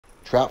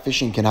Trout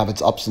fishing can have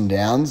its ups and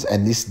downs,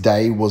 and this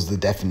day was the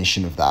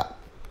definition of that.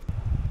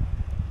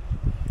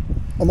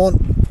 I'm on.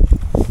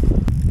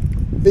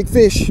 Big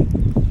fish.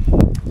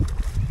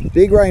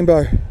 Big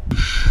rainbow.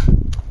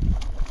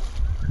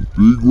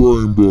 Big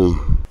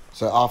rainbow.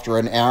 So after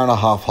an hour and a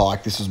half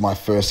hike, this was my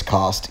first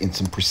cast in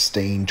some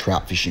pristine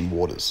trout fishing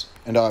waters.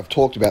 And I've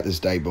talked about this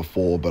day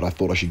before, but I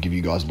thought I should give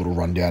you guys a little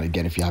rundown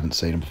again if you haven't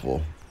seen it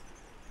before.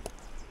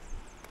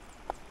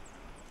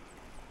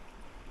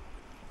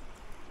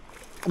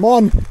 I'm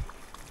on.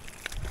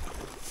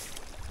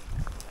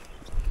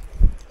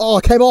 Oh,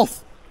 it came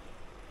off.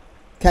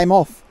 Came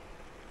off.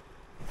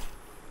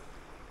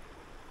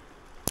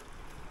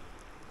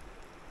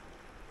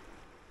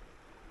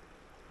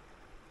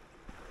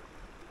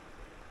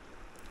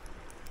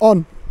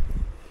 On.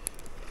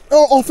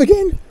 Oh, off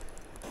again.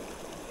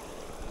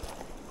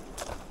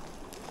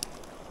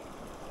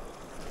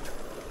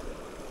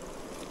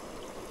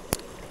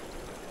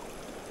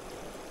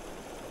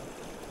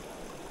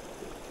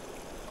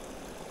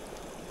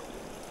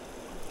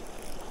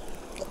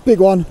 Big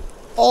one.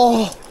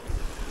 Oh,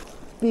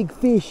 big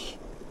fish.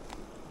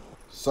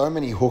 So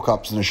many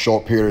hookups in a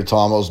short period of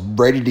time, I was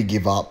ready to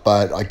give up,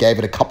 but I gave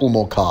it a couple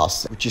more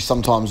casts, which is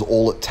sometimes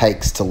all it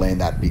takes to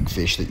land that big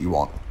fish that you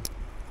want.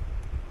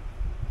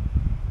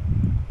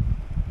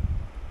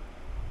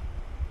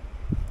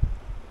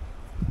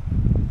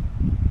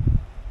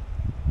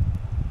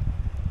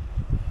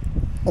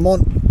 I'm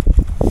on.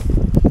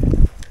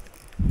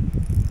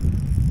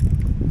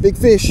 Big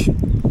fish.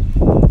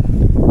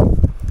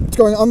 It's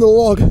going under the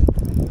log.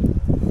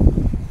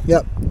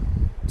 Yep.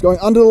 It's going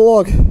under the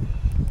log.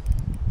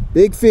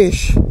 Big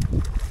fish.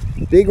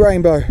 Big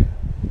rainbow.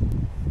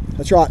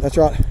 That's right, that's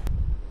right.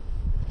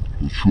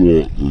 That's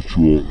right, that's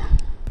right.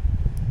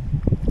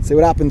 Let's see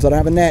what happens. I don't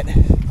have a net.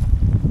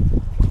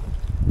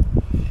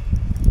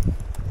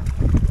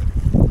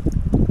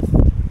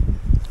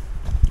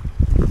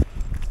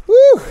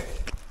 Woo!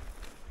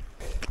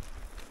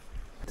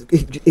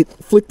 It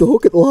flicked the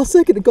hook at the last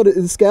second. It got it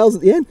in the scales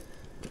at the end.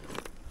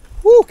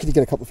 Woo! Can you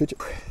get a couple of fish?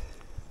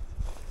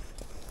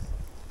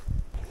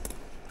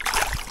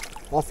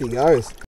 Off he goes.